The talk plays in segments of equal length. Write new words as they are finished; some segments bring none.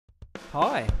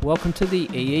Hi, welcome to the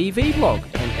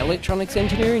EEVblog, an electronics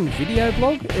engineering video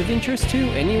blog of interest to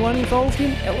anyone involved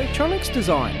in electronics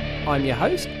design. I'm your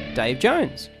host, Dave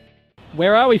Jones.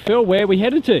 Where are we, Phil? Where are we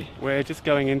headed to? We're just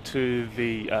going into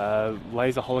the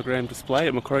laser hologram display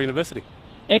at Macquarie University.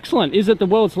 Excellent. Is it the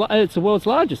world's it's the world's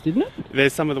largest, isn't it?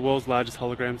 There's some of the world's largest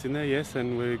holograms in there, yes,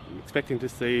 and we're expecting to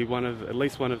see at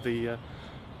least one of the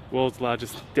world's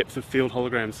largest depth of field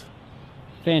holograms.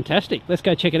 Fantastic. Let's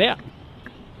go check it out.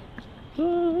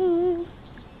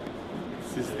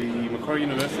 This is the Macquarie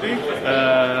University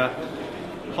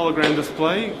hologram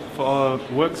display for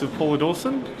works of Paula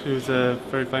Dawson, who's a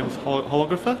very famous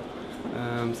holographer.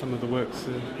 Some of the works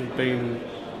have been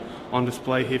on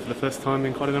display here for the first time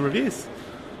in quite a number of years.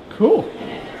 Cool.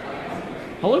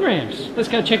 Holograms. Let's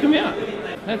go check them out.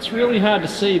 That's really hard to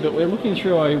see, but we're looking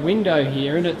through a window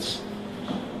here, and it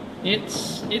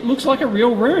looks like a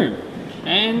real room,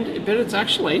 but it's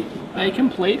actually a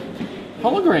complete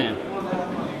hologram.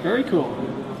 Very cool.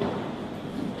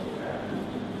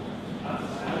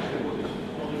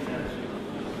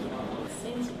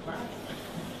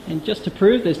 And just to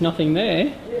prove there's nothing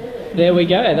there, there we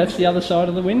go. That's the other side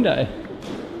of the window.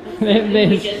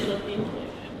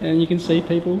 And you can see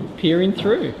people peering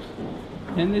through.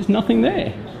 And there's nothing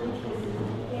there.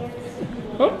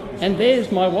 Oh, and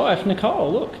there's my wife,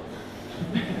 Nicole, look.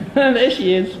 There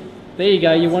she is. There you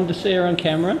go, you wanted to see her on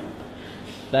camera.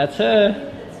 That's her.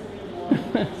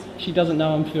 She doesn't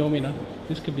know I'm filming her.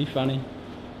 This could be funny.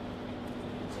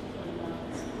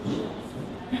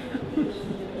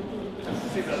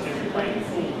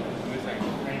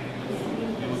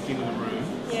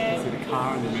 Yeah. See the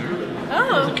car in the mirror?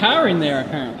 Oh, There's a car in there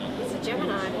apparently. it's a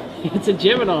Gemini. It's a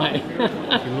Gemini. You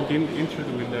can look in through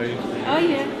the window into the Oh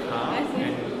yeah, car, I see.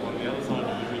 and on the other side of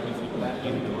the room you can see that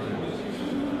in the room.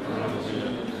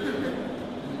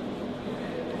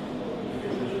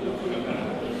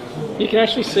 You can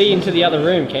actually see into the other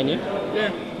room, can you?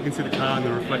 Yeah, you can see the car and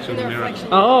the reflection The of the mirror. reflection.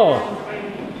 Oh.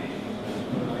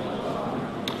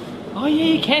 Oh yeah,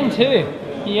 you can too.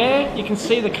 Yeah, you can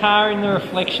see the car in the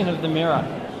reflection of the mirror.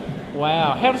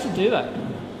 Wow, how does it do that?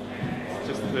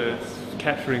 Just it's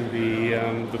capturing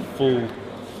the full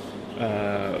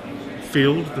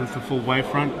field, the full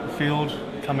wavefront field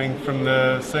coming from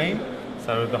the scene.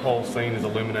 So the whole scene is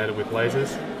illuminated with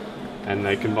lasers, and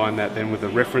they combine that then with a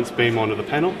reference beam onto the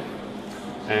panel,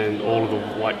 and all of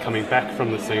the light coming back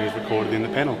from the scene is recorded in the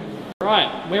panel.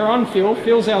 Right, we're on Phil.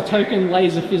 Phil's our token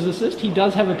laser physicist. He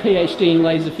does have a PhD in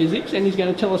laser physics, and he's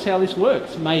going to tell us how this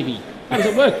works, maybe. How does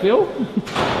it work, Phil?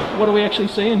 What are we actually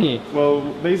seeing here? Well,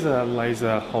 these are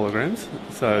laser holograms,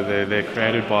 so they're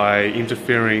created by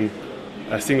interfering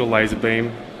a single laser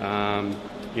beam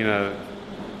in a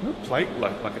plate,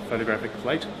 like a photographic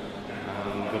plate.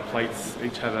 The plates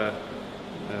each have a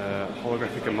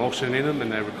holographic emulsion in them,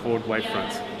 and they record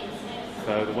wavefronts.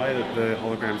 So the way that the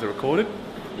holograms are recorded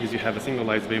is you have a single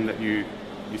laser beam that you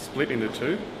split into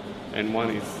two, and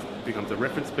one becomes a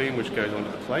reference beam which goes onto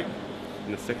the plate,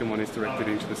 and the second one is directed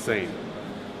into the scene.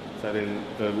 So then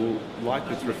the light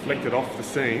that's reflected off the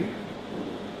scene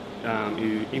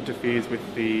interferes with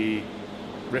the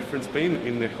reference beam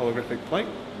in the holographic plate,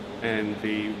 and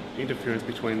the interference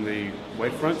between the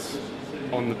wavefronts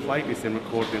on the plate is then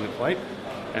recorded in the plate,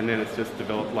 and then it's just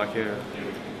developed like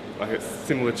it's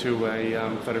similar to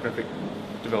a photographic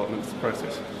development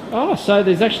process. Oh, so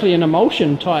there's actually an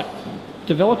emulsion type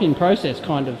developing process,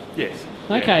 kind of. Yes.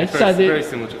 Okay, yeah, so very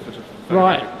similar to photographic.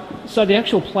 Right. So the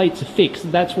actual plates are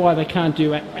fixed. That's why they can't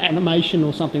do animation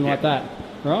or something like that.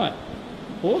 Right.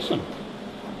 Awesome.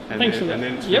 Thanks for that.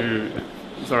 And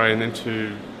then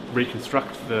to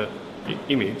reconstruct the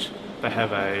image, they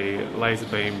have a laser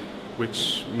beam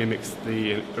which mimics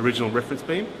the original reference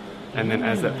beam, and then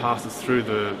as that passes through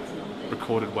the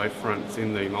recorded wavefronts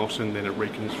in the emulsion, then it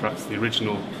reconstructs the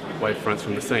original wavefronts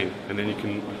from the scene, and then you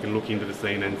can look into the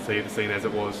scene and see the scene as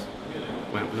it was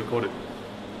when it was recorded.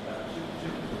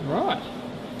 Right.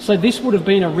 So this would have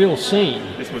been a real scene.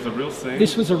 This was a real scene.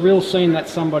 This was a real scene that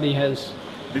somebody has...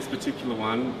 This particular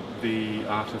one, the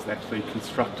artist actually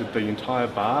constructed the entire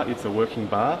bar. It's a working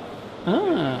bar.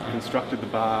 Ah. Constructed the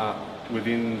bar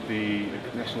within the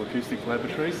National Acoustic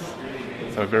Laboratories.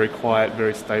 So a very quiet,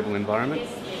 very stable environment.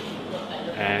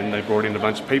 And they brought in a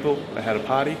bunch of people. They had a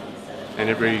party, and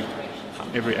every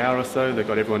hour or so they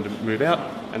got everyone to move out,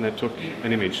 and they took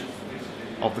an image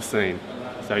of the scene.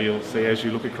 So you'll see as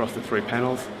you look across the three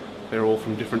panels, they're all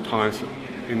from different times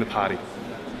in the party.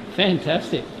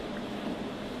 Fantastic.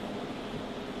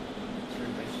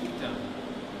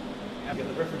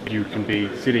 You can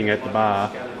be sitting at the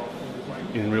bar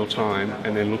in real time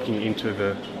and then looking into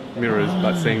the mirrors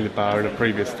but seeing the bar at a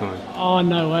previous time. Oh,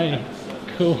 no way.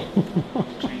 cool.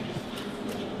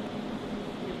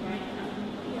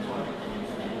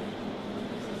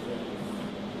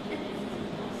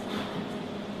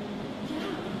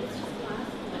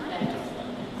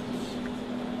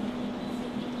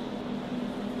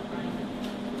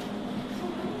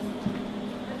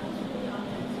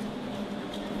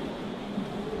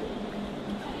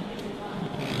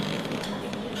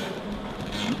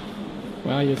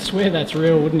 Wow, you'd swear that's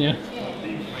real, wouldn't you?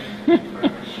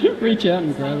 Reach out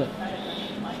and grab it.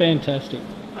 Fantastic.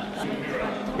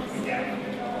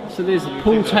 So there's a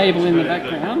pool table in the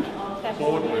background.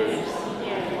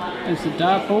 There's the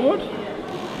dartboard.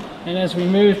 And as we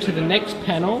move to the next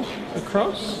panel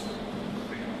across,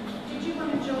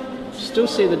 still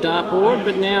see the dartboard,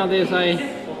 but now there's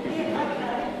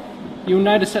you'll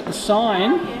notice that the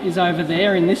sign is over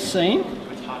there in this scene.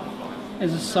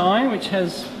 There's a sign which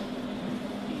has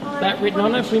that written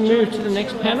on it. If we move to the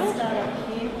next panel,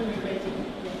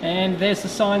 and there's the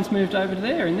signs moved over to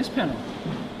there in this panel.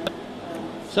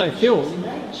 So Phil,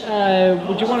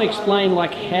 would you want to explain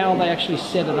like how they actually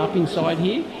set it up inside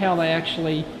here? How they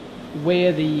actually,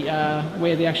 where the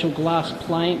actual glass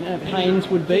panes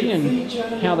would be, and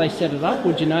how they set it up?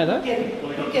 Would you know that?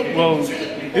 Well,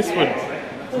 this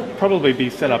would probably be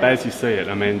set up as you see it.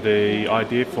 I mean, the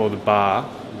idea for the bar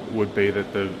would be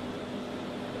that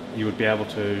you would be able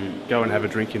to go and have a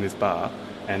drink in this bar,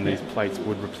 and these plates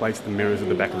would replace the mirrors at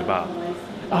the back of the bar.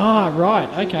 Ah, right,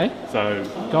 okay. So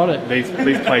got it. These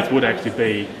plates would actually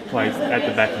be placed at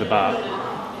the back of the bar,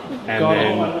 and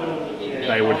then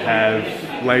they would have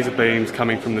laser beams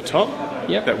coming from the top.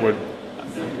 Yep. That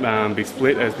would be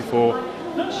split as before.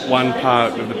 One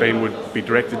part of the beam would be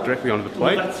directed directly onto the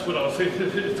plate. That's what I was saying.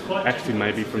 It's quite Actually,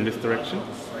 maybe from this direction.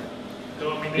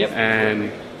 Yep.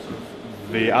 And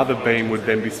the other beam would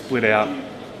then be split out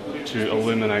to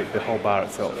illuminate the whole bar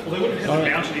itself.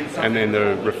 And then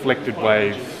the reflected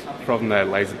waves from that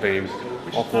laser beam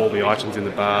off all the items in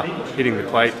the bar, hitting the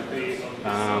plate,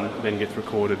 then gets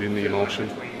recorded in the emulsion.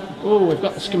 Oh, we've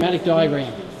got the schematic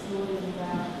diagram.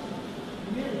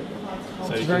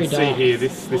 So It's you very can see dark. here,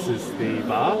 this is the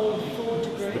bar.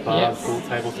 The bar's Yep. pool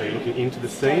table, so you're looking into the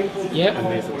scene, Yep. and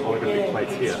there's the holographic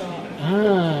plates here.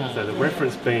 Ah, So the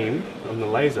reference beam on the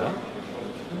laser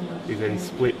is then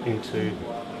split into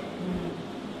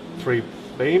 3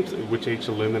 beams, which each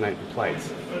illuminate the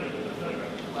plates.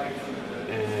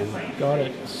 And got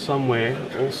it. somewhere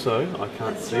also, I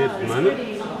can't see it at the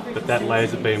moment, but that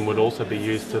laser beam would also be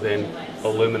used to then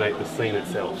illuminate the scene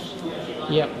itself.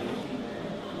 Yep.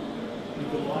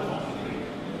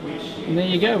 And there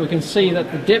you go, we can see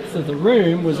that the depth of the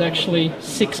room was actually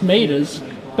 6 metres,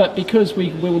 but because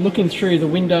we were looking through the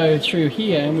window through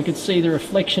here and we could see the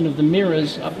reflection of the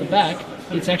mirrors up the back,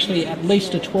 it's actually at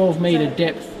least a 12-metre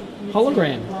depth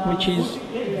hologram, which is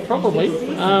probably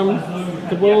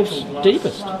the world's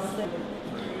deepest.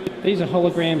 These are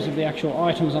holograms of the actual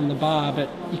items on the bar, but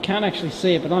you can't actually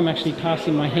see it, but I'm actually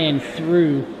passing my hand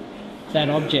through that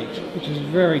object, which is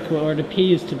very cool, or it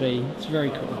appears to be. It's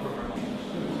very cool.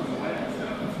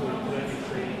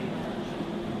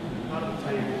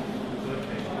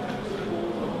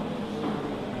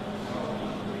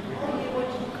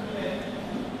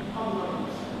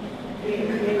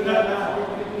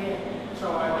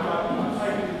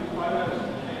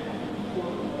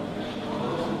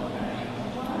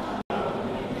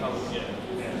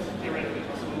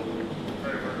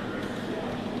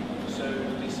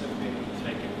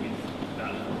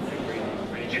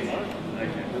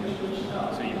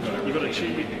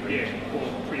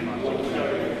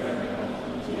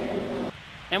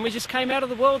 And we just came out of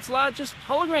the world's largest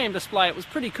hologram display. It was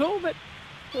pretty cool, but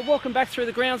we're walking back through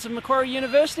the grounds of Macquarie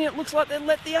University. It looks like they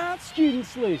let the art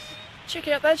students loose. Check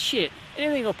out that shit.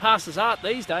 Anything will pass as art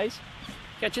these days.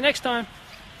 Catch you next time.